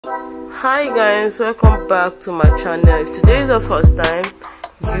Hi guys, welcome back to my channel. If today is your first time,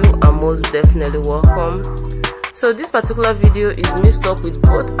 you are most definitely welcome. So this particular video is mixed up with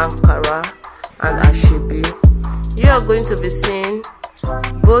both Ankara and Asoebi. You are going to be seeing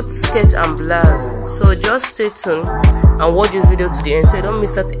both skirt and blouse, so just stay tuned and watch this video to the end so you don't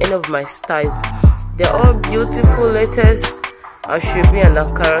miss out any of my styles. They're all beautiful latest Asoebi and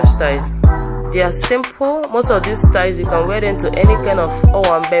Ankara styles. They are simple. Most of these styles you can wear them to any kind of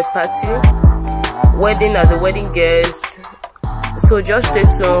Owambe party, wedding as a wedding guest. So just stay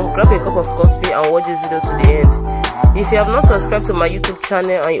tuned, grab a cup of coffee and watch this video to the end. If you have not subscribed to my YouTube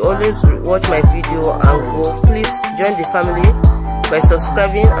channel and you always watch my video and go, please join the family by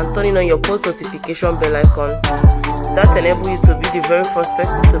subscribing and turning on your post notification bell icon. That enables you to be the very first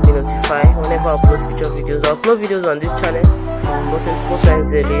person to be notified whenever I upload future videos. I upload videos on this channel multiple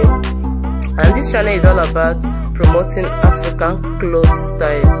times a day. And this channel is all about promoting African clothes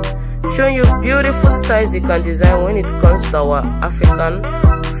style, showing you beautiful styles you can design when it comes to our African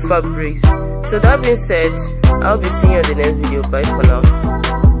fabrics. So that being said, I'll be seeing you in the next video. Bye for now.